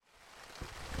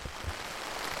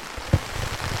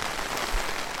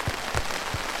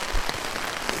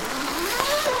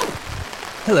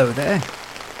Hello there.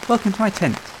 Welcome to my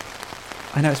tent.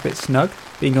 I know it's a bit snug,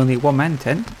 being only a one-man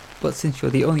tent, but since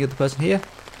you're the only other person here,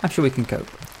 I'm sure we can cope.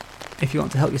 If you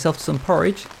want to help yourself to some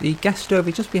porridge, the gas stove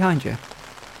is just behind you.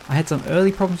 I had some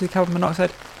early problems with carbon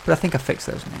monoxide, but I think I've fixed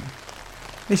those now.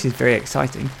 This is very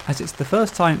exciting, as it's the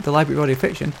first time the Library of Audio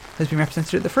Fiction has been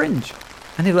represented at the Fringe,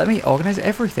 and they let me organise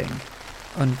everything.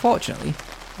 Unfortunately,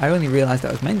 I only realised that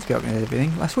I was meant to be organising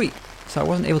everything last week, so I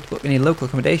wasn't able to book any local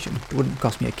accommodation that wouldn't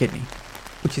cost me a kidney.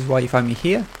 Which is why you find me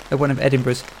here at one of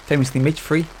Edinburgh's famously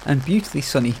midge-free and beautifully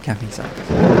sunny camping sites.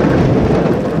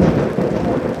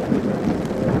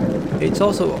 It's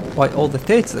also why all the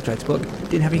theatres I tried to book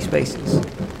didn't have any spaces.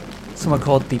 Someone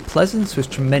called The Pleasance was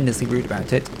tremendously rude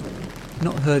about it.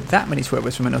 Not heard that many swear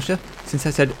words from an usher since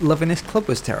I said loving this club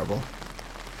was terrible.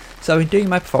 So I've been doing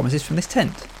my performances from this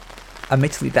tent.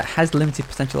 Admittedly, that has limited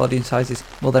potential audience sizes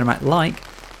more than I might like,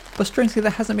 but strangely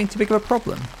that hasn't been too big of a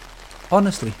problem.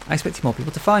 Honestly, I expected more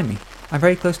people to find me. I'm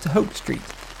very close to Hope Street,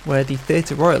 where the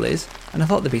Theatre Royal is, and I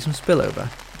thought there'd be some spillover.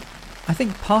 I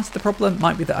think part of the problem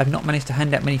might be that I've not managed to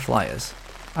hand out many flyers.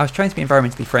 I was trying to be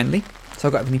environmentally friendly, so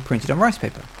I got everything printed on rice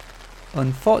paper.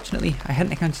 Unfortunately, I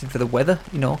hadn't accounted for the weather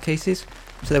in all cases,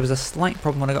 so there was a slight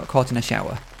problem when I got caught in a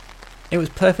shower. It was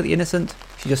perfectly innocent,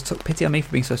 she just took pity on me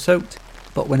for being so soaked,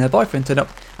 but when her boyfriend turned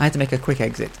up, I had to make a quick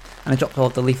exit, and I dropped all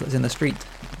of the leaflets in the street.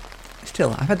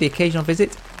 Still, I've had the occasional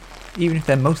visit, even if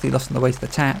they're mostly lost on the way to the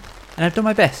tap, and I've done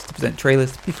my best to present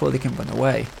trailers before they can run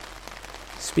away.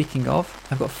 Speaking of,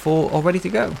 I've got 4 all ready to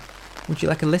go. Would you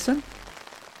like a listen?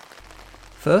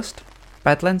 First,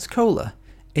 Badlands Cola.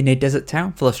 In a desert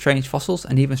town full of strange fossils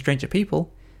and even stranger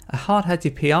people, a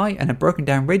hard-headed PI and a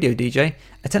broken-down radio DJ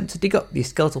attempt to dig up the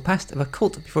skeletal past of a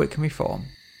cult before it can reform.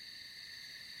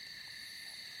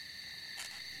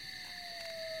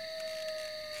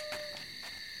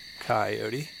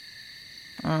 Coyote.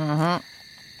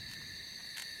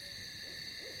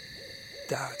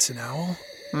 That's an owl?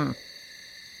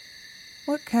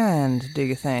 What kind, do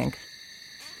you think?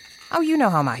 Oh, you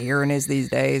know how my hearing is these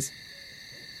days.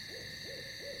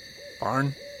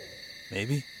 Barn?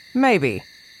 Maybe? Maybe.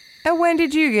 And when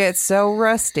did you get so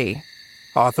rusty?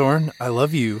 Hawthorne, I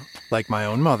love you, like my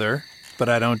own mother, but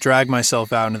I don't drag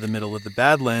myself out into the middle of the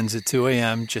Badlands at 2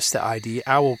 a.m. just to ID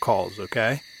owl calls,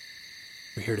 okay?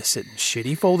 We're here to sit in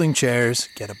shitty folding chairs,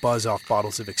 get a buzz off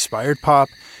bottles of expired pop,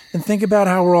 and think about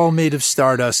how we're all made of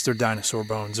stardust or dinosaur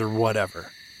bones or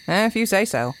whatever. If you say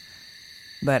so.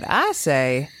 But I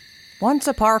say, once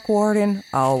a park warden,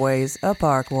 always a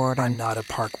park warden. I'm not a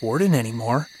park warden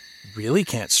anymore. Really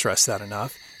can't stress that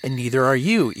enough, and neither are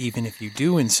you, even if you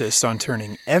do insist on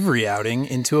turning every outing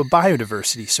into a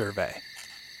biodiversity survey.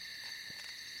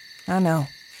 I know.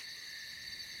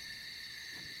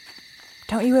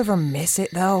 Don't you ever miss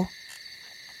it, though?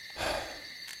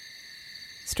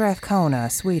 Strathcona,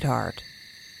 sweetheart.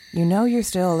 You know you're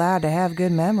still allowed to have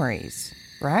good memories,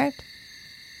 right?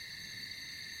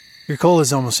 Your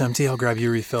cola's almost empty. I'll grab you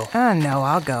a refill. I know,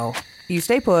 I'll go. You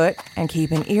stay put and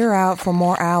keep an ear out for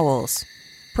more owls.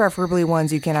 Preferably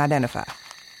ones you can identify.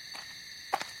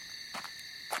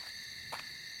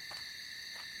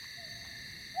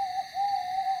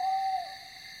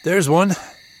 There's one.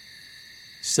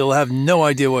 Still have no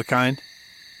idea what kind.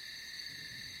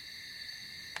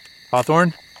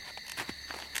 Hawthorne?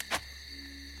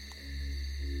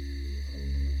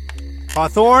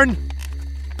 Hawthorne?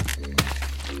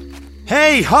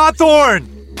 Hey, Hawthorne!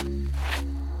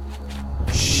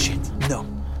 Shit, no.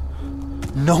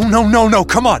 No,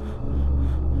 come on!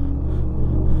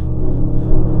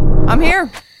 I'm here.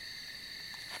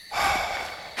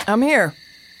 I'm here.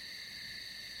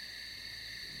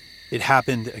 It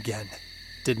happened again,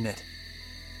 didn't it?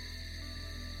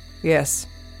 Yes.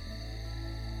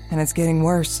 And it's getting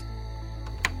worse.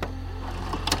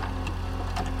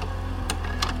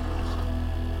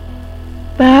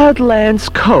 Badlands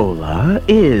Cola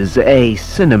is a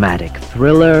cinematic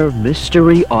thriller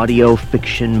mystery audio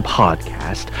fiction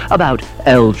podcast about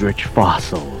eldritch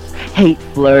fossils, hate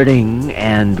flirting,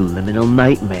 and liminal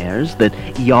nightmares that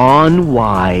yawn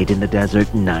wide in the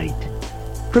desert night.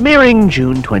 Premiering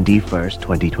June 21st,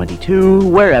 2022,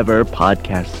 wherever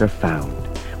podcasts are found,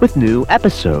 with new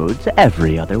episodes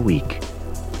every other week.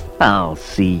 I'll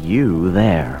see you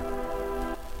there.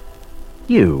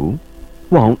 You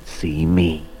won't see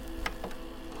me.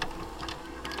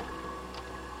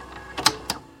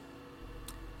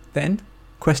 Then,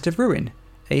 Quest of Ruin,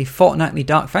 a fortnightly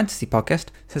dark fantasy podcast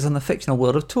set on the fictional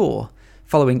world of Tor,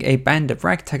 following a band of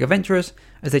ragtag adventurers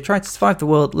as they try to survive the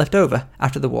world left over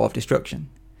after the War of Destruction.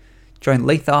 Join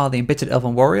Lathar, the embittered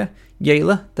elven warrior,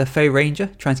 Yayla, the Fey ranger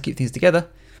trying to keep things together,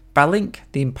 Balink,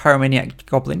 the pyromaniac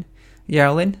goblin,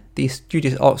 Yarlin, the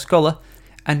studious orc scholar,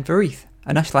 and Varith,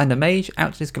 a Ashlander mage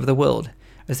out to discover the world,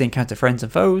 as they encounter friends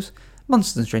and foes,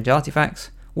 monsters and strange artifacts,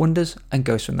 wonders and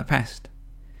ghosts from the past.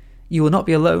 You will not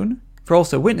be alone, for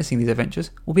also witnessing these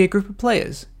adventures will be a group of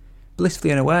players,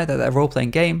 blissfully unaware that their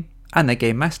role-playing game, and their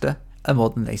game master, are more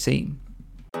than they seem.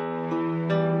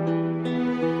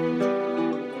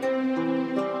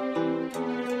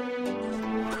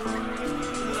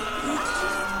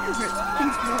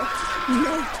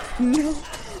 No.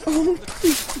 Oh,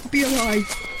 please be alive.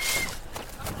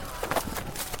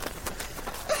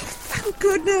 Oh, thank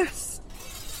goodness.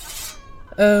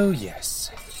 Oh,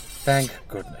 yes. Thank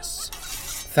goodness.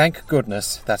 Thank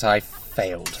goodness that I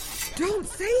failed. Don't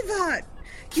say that.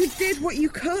 You did what you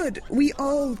could. We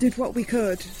all did what we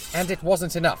could. And it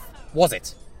wasn't enough, was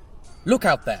it? Look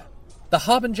out there. The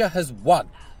Harbinger has won.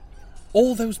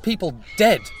 All those people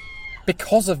dead.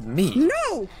 Because of me.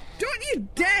 No! Don't you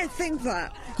dare think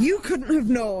that. You couldn't have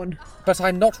known. But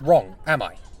I'm not wrong, am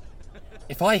I?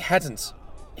 If I hadn't...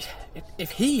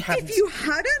 If he hadn't... If you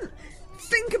hadn't?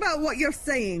 Think about what you're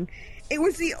saying. It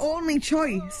was the only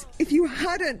choice. If you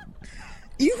hadn't...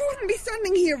 You wouldn't be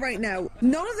standing here right now.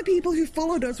 None of the people who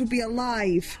followed us would be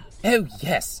alive. Oh,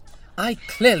 yes. I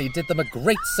clearly did them a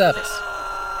great service.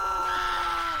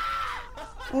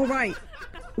 All right.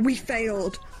 We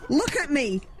failed. Look at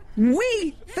me.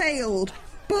 We failed.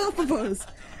 Both of us.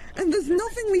 And there's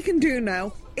nothing we can do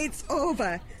now. It's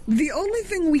over. The only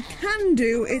thing we can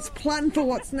do is plan for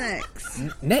what's next.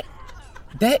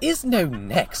 There is no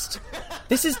next.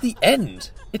 This is the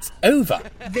end. It's over.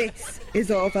 This is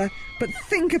over. But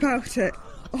think about it.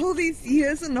 All these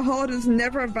years and the Horde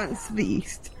never advanced to the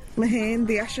east. Lehane,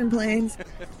 the Ashen Plains,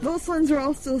 those lands are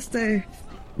all still safe.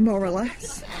 More or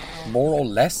less. More or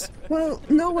less? Well,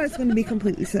 nowhere's going to be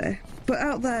completely safe. But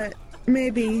out there,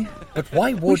 maybe... But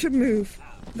why would... We should move.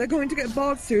 They're going to get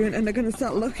bored soon and they're going to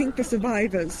start looking for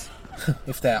survivors.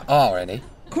 If there are any.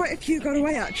 Quite a few got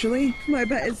away, actually. My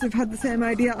bet is they've had the same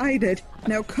idea I did.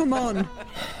 Now, come on.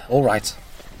 All right.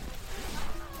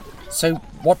 So,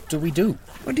 what do we do?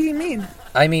 What do you mean?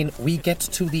 I mean, we get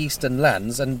to the Eastern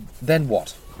Lands, and then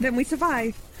what? Then we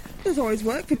survive. There's always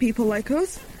work for people like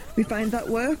us. We find that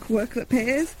work that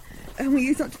pays, and we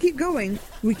use that to keep going.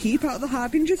 We keep out of the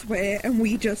Harbinger's way, and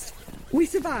we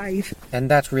survive.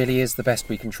 And that really is the best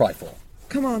we can try for.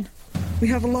 Come on. We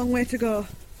have a long way to go.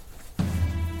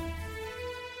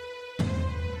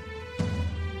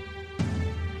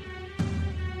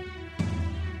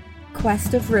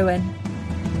 Quest of Ruin,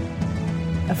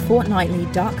 a fortnightly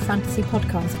dark fantasy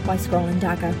podcast by Scroll and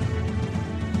Dagger.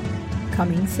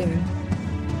 Coming soon.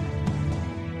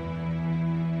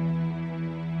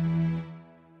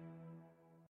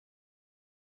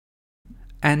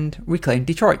 And Reclaim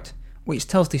Detroit, which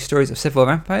tells the stories of several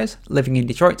vampires living in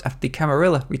Detroit after the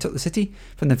Camarilla retook the city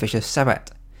from the vicious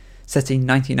Sabbat. Set in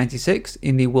 1996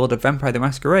 in the world of Vampire the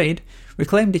Masquerade,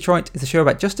 Reclaim Detroit is a show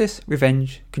about justice,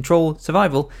 revenge, control,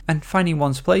 survival, and finding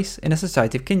one's place in a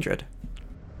society of kindred.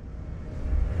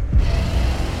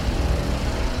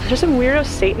 There's some weirdo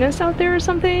Satanists out there or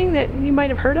something that you might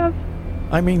have heard of?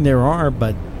 I mean, there are,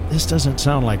 but this doesn't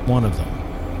sound like one of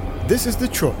them. This is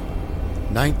Detroit,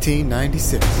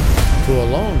 1996. For a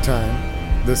long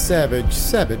time, the savage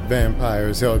Sabbath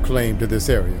vampires held claim to this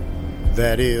area.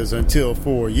 That is, until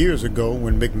 4 years ago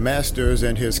when McMasters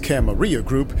and his Camarilla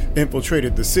group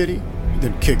infiltrated the city,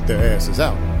 then kicked their asses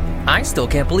out. I still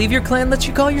can't believe your clan lets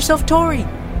you call yourself Tory.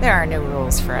 There are no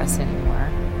rules for us anymore.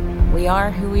 We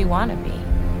are who we want to be.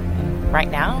 And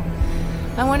right now,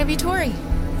 I want to be Tory.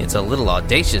 It's a little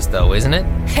audacious, though, isn't it?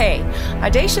 Hey,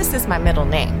 audacious is my middle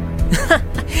name.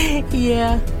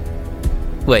 Yeah.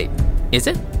 Wait, is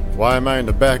it? Why am I in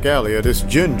the back alley of this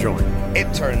gin joint?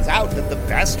 It turns out that the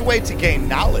best way to gain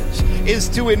knowledge is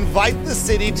to invite the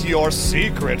city to your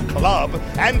secret club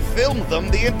and film them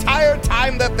the entire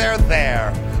time that they're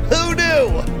there. Who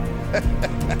knew?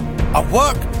 I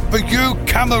work for you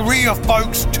Camarilla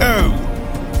folks too.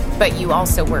 But you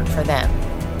also work for them.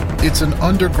 It's an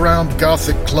underground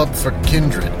gothic club for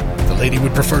kindred. The lady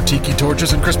would prefer tiki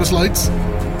torches and Christmas lights?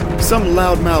 Some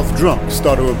loudmouth drunks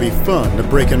thought it would be fun to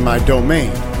break in my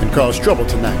domain and cause trouble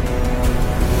tonight.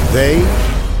 They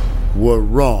were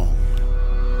wrong.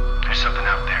 There's something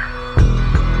out there.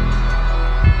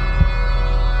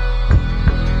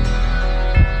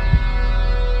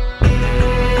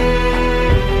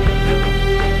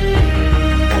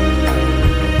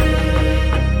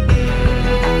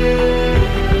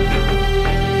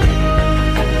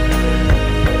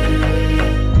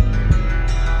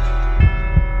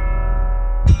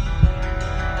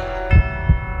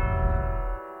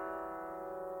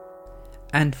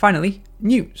 And finally,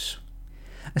 news.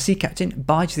 a sea captain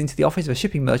barges into the office of a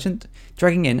shipping merchant,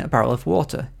 dragging in a barrel of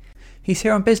water. He's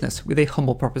here on business with a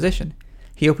humble proposition.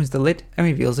 He opens the lid and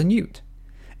reveals a newt.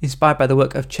 Inspired by the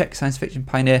work of Czech science fiction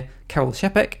pioneer Karel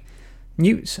Čapek,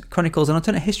 Newts chronicles an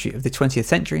alternate history of the 20th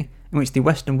century in which the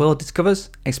Western world discovers,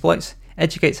 exploits,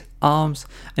 educates, arms,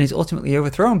 and is ultimately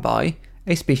overthrown by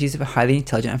a species of highly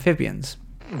intelligent amphibians.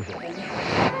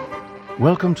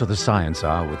 Welcome to the Science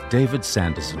Hour with David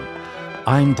Sanderson.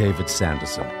 I'm David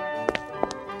Sanderson.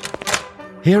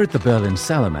 Here at the Berlin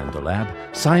Salamander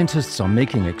Lab, scientists are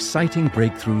making exciting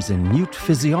breakthroughs in newt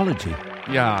physiology.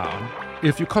 Yeah.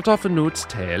 If you cut off a newt's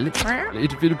tail,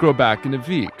 it will grow back in a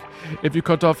week. If you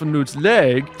cut off a newt's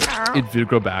leg, it will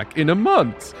grow back in a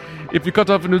month. If you cut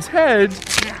off a newt's head,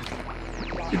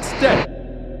 it's dead.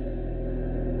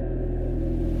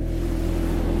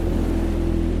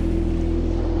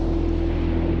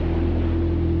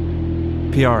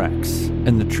 PRX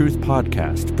and the Truth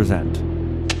Podcast present...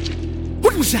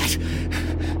 What was that?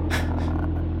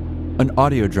 An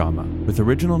audio drama with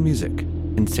original music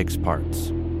in 6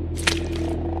 parts.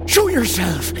 Show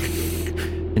yourself!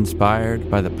 Inspired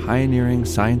by the pioneering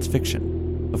science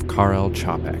fiction of Karel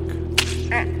Čapek.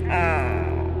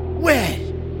 Well,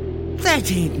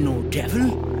 that ain't no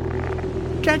devil.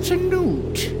 That's a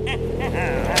newt.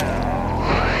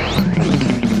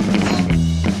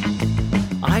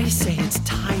 I say it's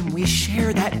time we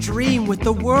share that dream with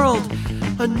the world.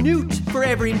 A newt for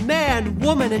every man,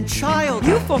 woman, and child.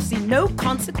 You foresee no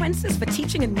consequences for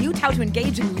teaching a newt how to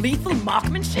engage in lethal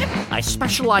marksmanship? I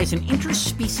specialize in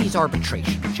interspecies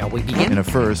arbitration. Shall we begin? In a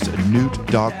first, newt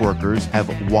dock workers have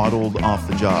waddled off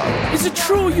the job. Is it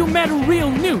true you met a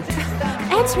real newt?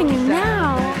 Answering you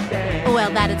now. Well,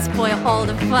 that'd spoil all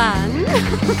the fun.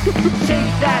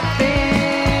 Shake that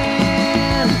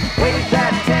fin, wave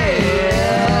that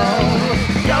tail,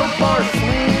 go for a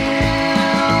swim,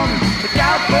 look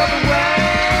out for the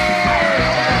whale.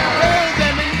 Hail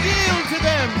them and yield to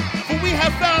them, for we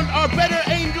have found our better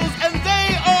angels and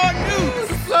they are newts.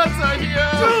 The floods are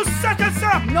here. You set us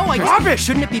up! No, Rubbish!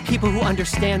 Shouldn't it be people who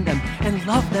understand them and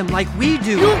love them like we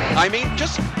do? I mean,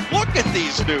 just look at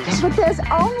these newts. But there's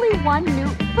only one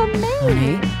newt for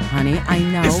me. Honey, I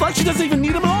know. It's like she doesn't even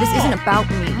need them all. This isn't about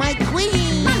me. My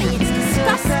queen! Honey, it's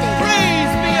disgusting.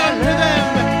 Praise be unto them.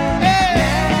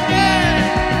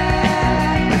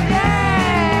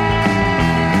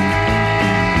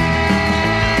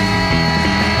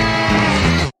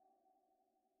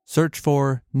 Search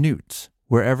for Newts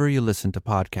wherever you listen to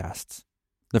podcasts.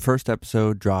 The first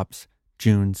episode drops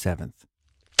June 7th.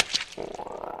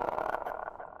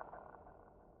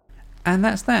 And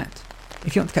that's that.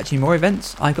 If you want to catch any more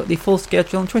events, I've got the full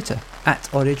schedule on Twitter,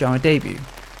 @AudioDramaDebut,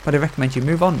 but I recommend you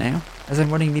move on now, as I'm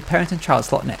running the parent and child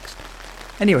slot next.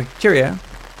 Anyway, cheerio.